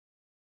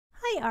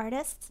Hi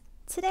artists!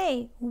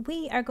 Today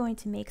we are going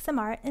to make some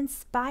art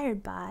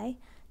inspired by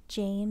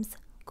James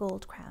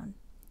Goldcrown.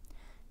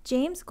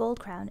 James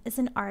Goldcrown is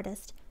an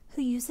artist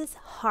who uses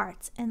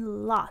hearts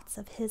in lots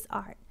of his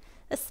art,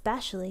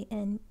 especially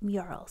in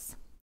murals.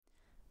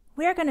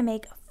 We are going to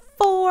make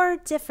 4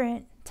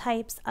 different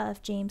types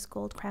of James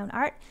Goldcrown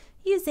art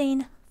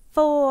using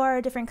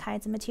 4 different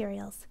kinds of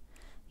materials.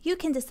 You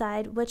can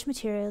decide which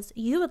materials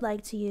you would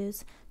like to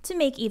use to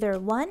make either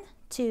 1,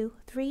 2,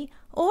 3,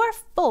 or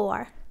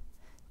 4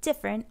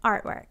 different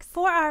artworks.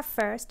 For our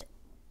first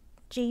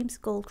James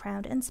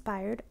Goldcrown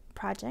inspired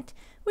project,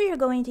 we are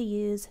going to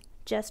use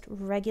just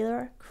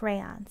regular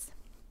crayons.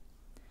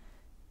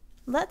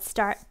 Let's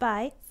start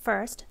by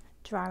first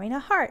drawing a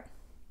heart.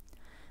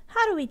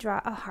 How do we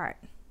draw a heart?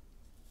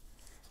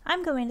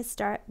 I'm going to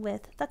start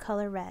with the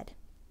color red.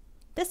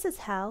 This is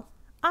how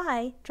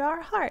I draw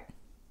a heart.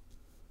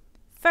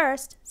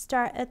 First,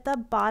 start at the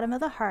bottom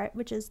of the heart,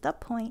 which is the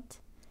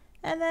point,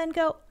 and then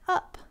go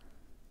up,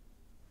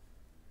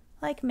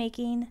 like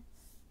making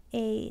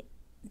a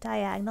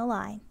diagonal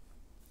line.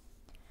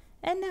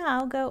 And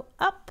now go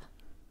up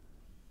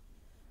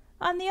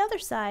on the other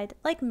side,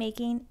 like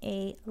making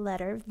a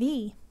letter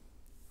V.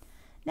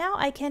 Now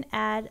I can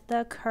add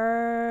the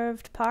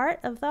curved part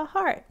of the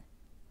heart.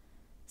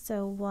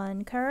 So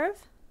one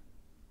curve,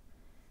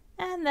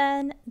 and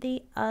then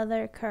the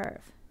other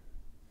curve.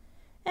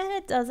 And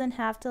it doesn't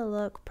have to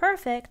look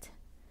perfect,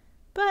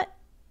 but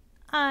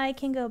I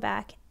can go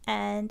back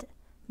and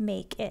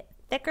make it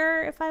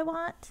thicker if I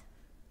want,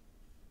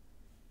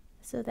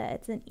 so that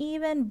it's an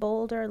even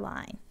bolder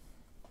line.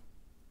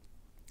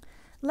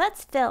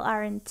 Let's fill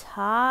our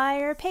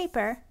entire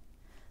paper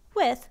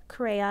with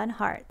crayon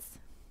hearts.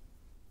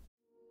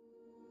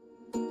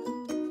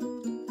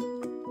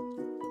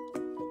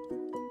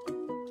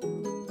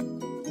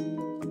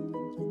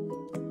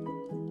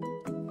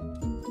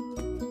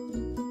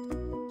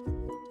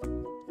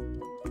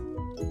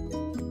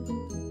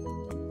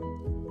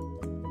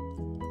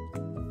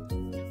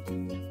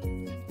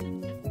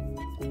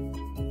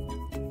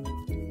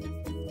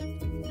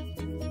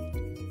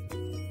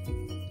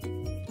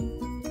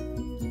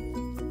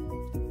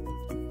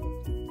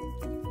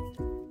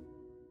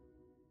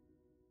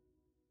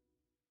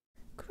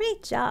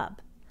 Great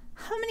job!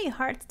 How many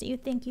hearts do you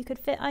think you could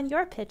fit on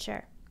your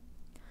picture?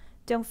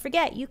 Don't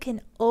forget, you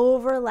can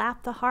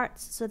overlap the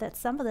hearts so that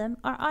some of them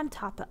are on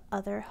top of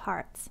other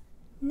hearts.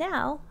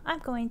 Now I'm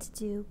going to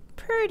do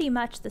pretty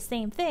much the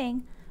same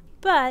thing,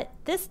 but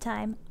this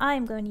time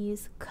I'm going to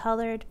use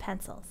colored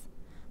pencils.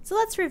 So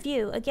let's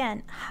review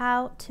again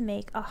how to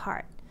make a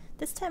heart.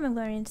 This time I'm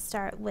going to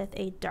start with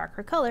a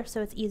darker color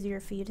so it's easier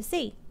for you to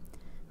see.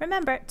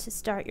 Remember to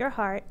start your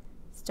heart,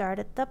 start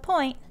at the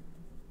point,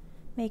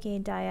 make a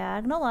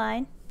diagonal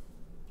line,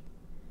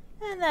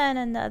 and then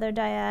another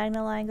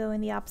diagonal line going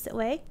the opposite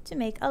way to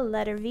make a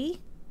letter V,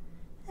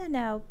 and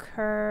now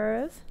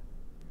curve,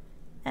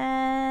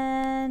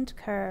 and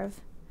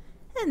curve,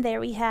 and there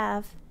we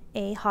have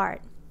a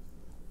heart.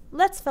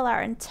 Let's fill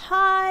our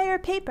entire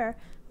paper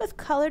with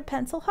colored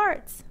pencil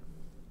hearts.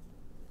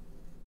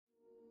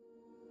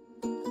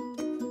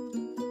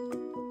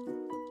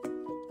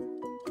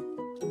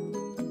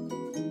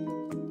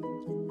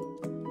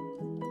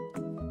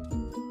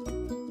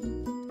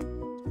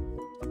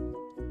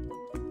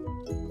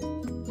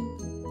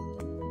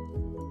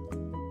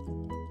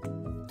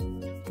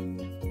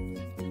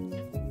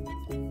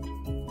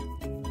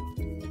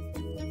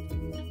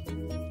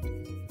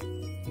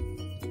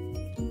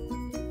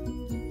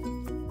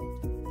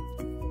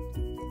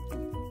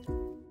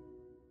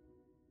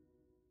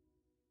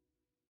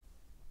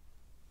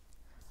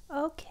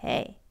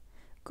 Okay,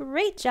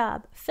 great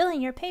job filling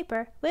your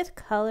paper with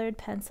colored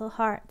pencil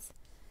hearts.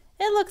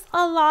 It looks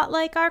a lot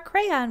like our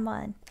crayon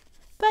one,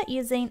 but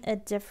using a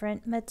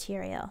different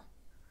material.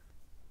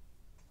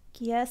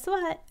 Guess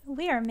what?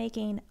 We are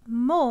making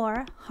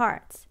more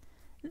hearts.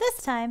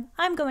 This time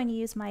I'm going to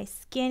use my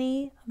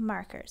skinny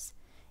markers,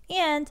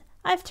 and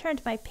I've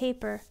turned my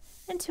paper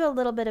into a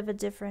little bit of a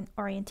different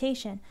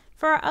orientation.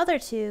 For our other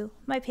two,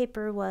 my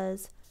paper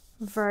was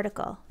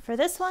vertical. For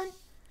this one,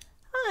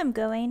 I'm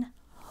going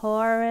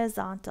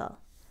horizontal.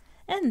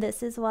 And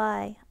this is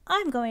why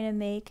I'm going to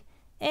make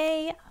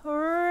a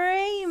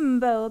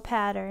rainbow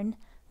pattern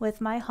with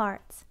my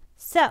hearts.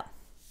 So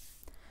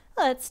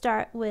let's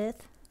start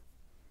with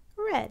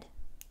red.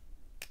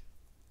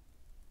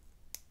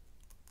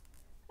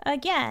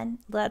 Again,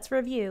 let's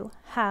review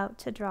how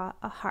to draw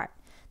a heart.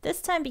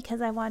 This time, because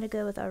I want to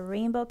go with a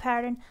rainbow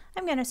pattern,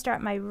 I'm going to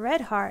start my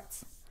red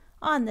hearts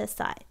on this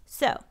side.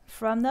 So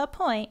from the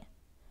point,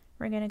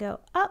 we're going to go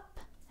up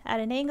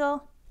at an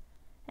angle,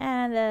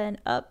 and then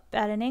up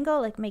at an angle,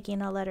 like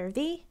making a letter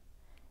V,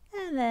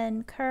 and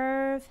then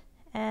curve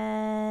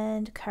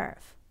and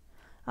curve.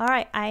 All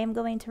right, I am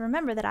going to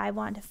remember that I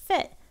want to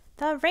fit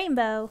the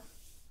rainbow.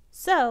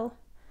 So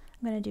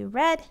I'm going to do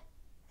red,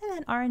 and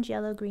then orange,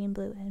 yellow, green,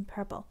 blue, and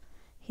purple.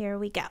 Here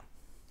we go.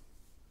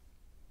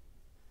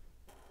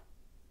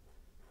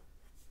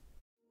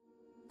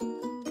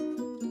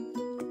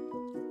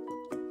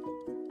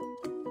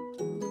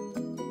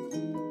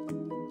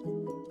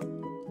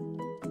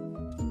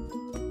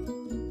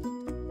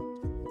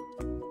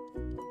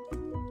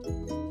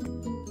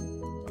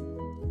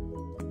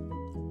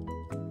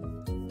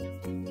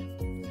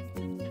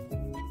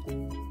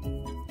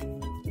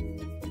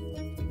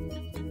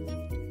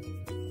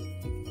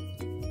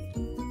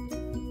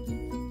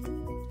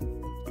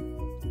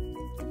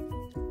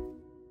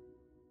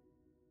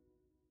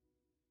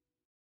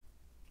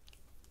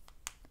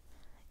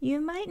 you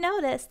might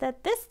notice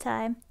that this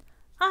time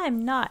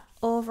I'm not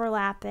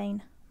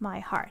overlapping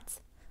my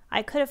hearts.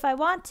 I could if I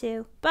want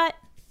to, but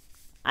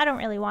I don't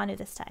really want to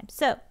this time.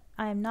 So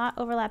I'm not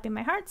overlapping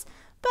my hearts,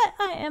 but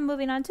I am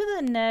moving on to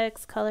the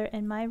next color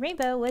in my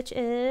rainbow, which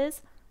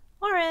is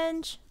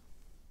orange.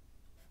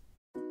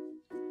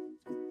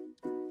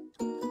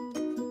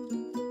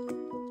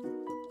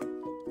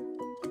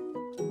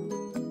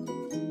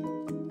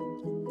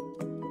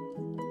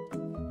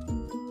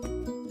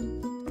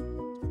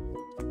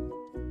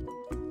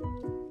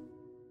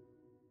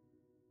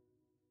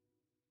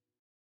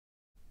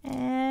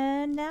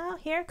 And now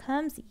here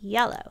comes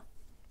yellow.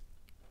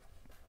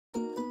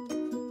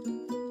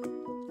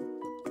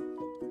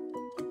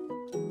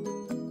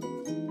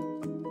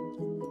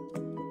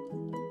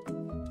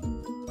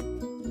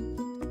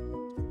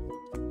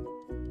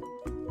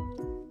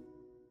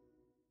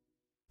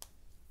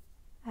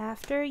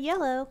 After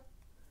yellow,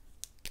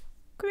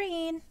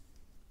 green.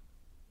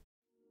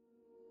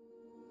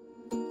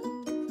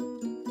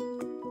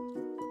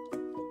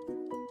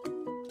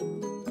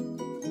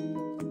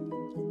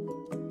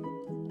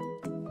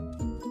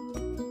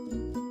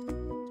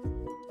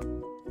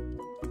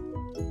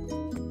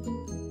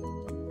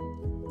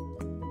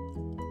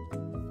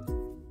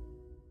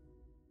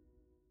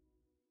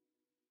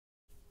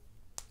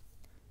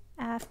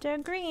 After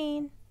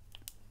green,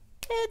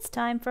 it's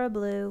time for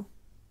blue.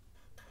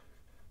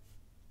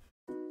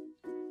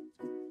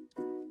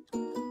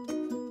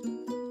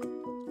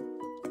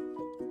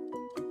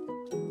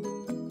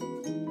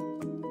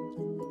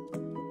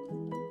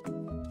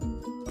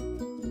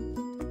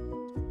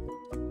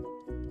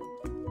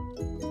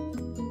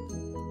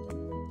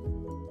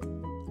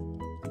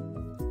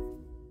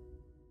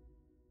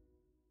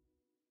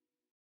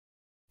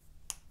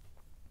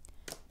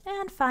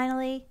 And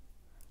finally,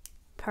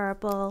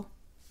 purple.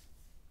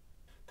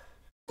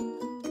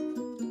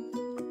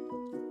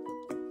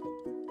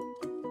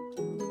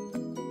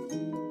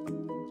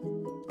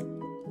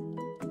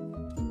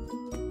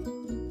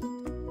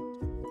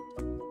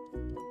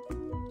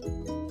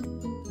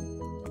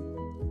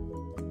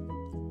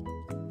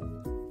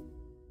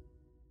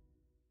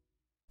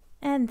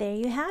 And there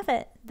you have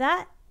it.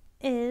 That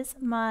is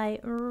my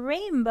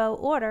rainbow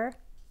order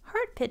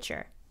heart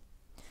picture.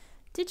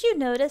 Did you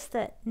notice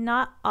that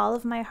not all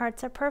of my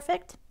hearts are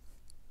perfect?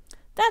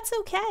 That's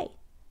okay.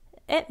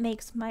 It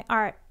makes my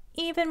art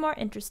even more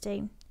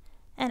interesting.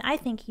 And I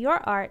think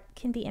your art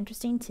can be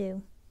interesting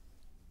too.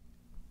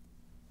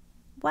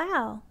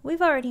 Wow,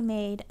 we've already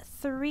made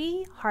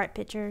 3 heart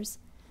pictures.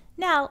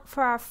 Now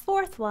for our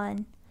 4th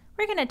one,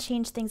 we're going to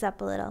change things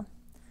up a little.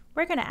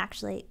 We're going to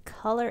actually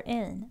color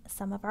in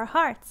some of our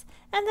hearts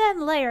and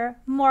then layer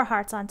more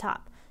hearts on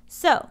top.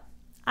 So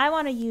I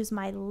want to use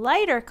my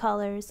lighter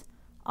colors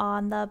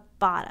on the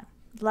bottom.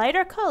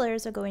 Lighter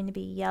colors are going to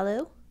be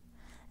yellow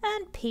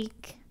and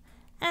pink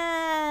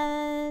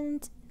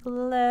and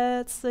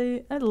let's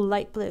see, a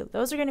light blue.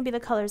 Those are going to be the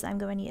colors I'm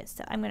going to use.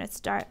 So I'm going to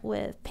start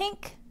with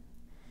pink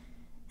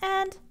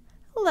and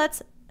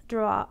let's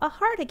draw a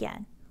heart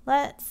again.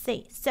 Let's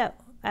see. So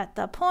at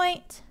the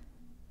point,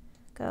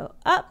 go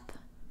up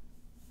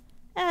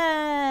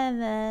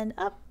and then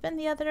up in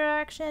the other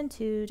direction,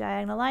 2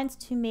 diagonal lines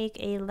to make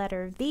a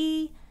letter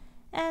V,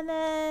 and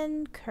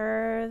then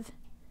curve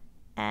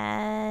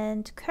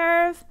and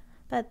curve.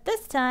 But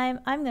this time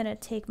I'm going to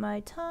take my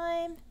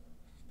time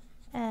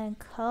and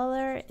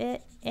color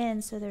it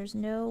in so there's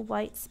no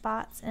white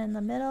spots in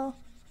the middle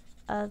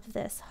of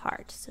this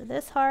heart. So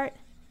this heart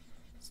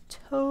is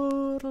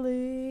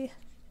totally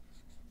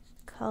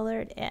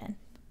colored in.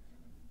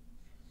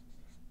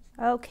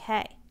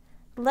 Okay,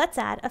 let's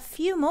add a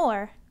few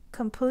more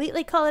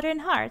completely colored in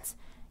hearts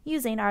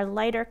using our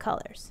lighter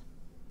colors.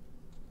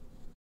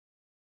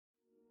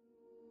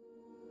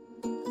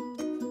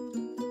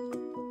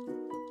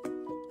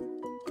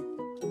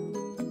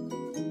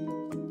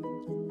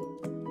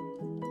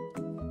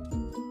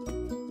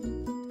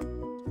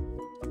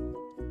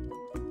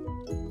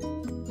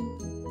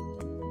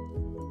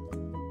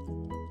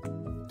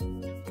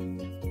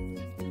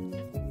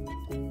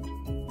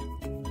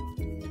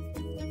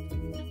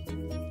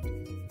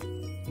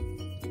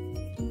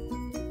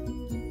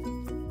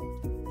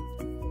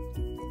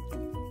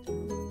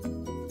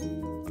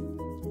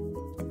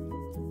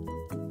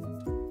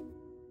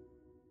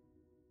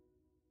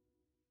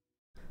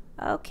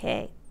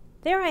 Okay,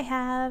 there I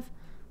have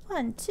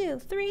 1, 2,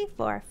 3,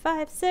 4,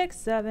 5, 6,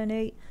 7,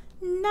 8,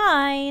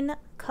 9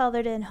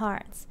 colored in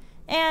hearts,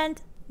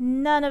 and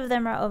none of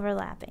them are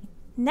overlapping.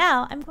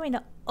 Now I'm going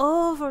to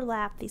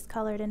overlap these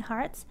colored in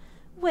hearts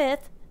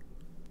with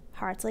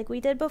hearts like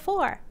we did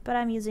before, but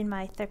I'm using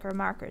my thicker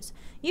markers.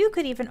 You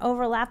could even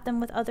overlap them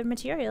with other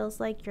materials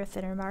like your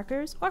thinner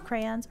markers or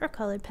crayons or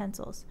colored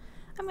pencils.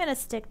 I'm going to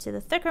stick to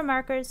the thicker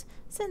markers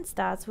since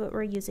that's what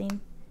we're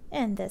using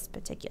in this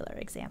particular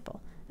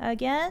example.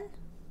 Again,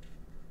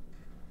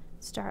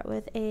 start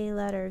with a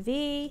letter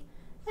V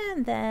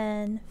and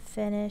then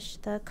finish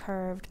the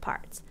curved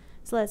parts.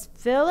 So let's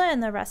fill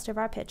in the rest of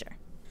our picture.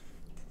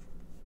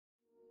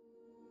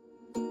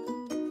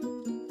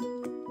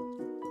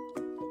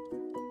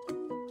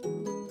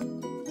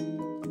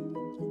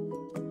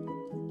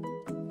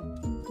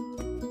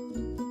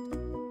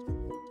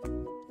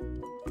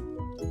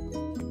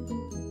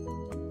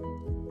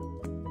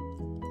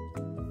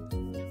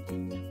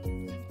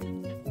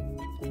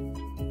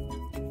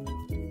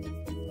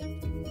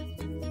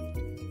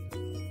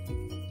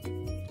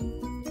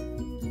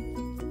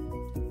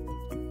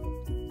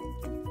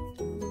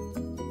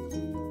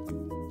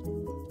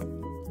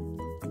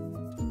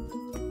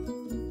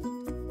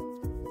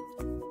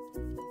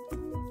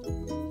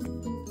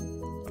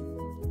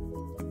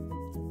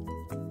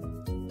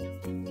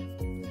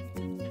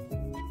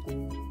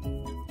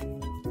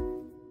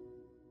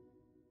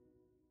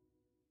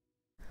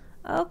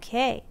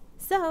 Okay,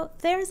 so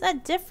there's a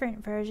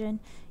different version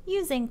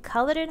using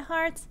colored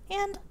hearts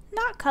and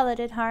not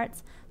colored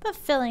hearts, but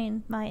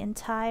filling my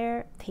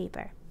entire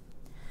paper.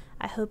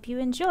 I hope you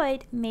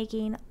enjoyed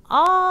making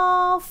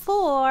all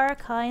 4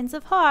 kinds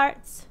of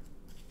hearts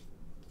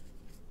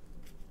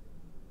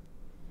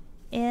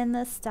in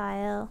the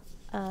style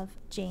of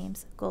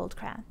James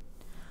Goldcrown.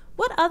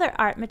 What other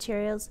art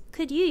materials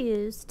could you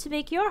use to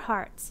make your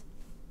hearts?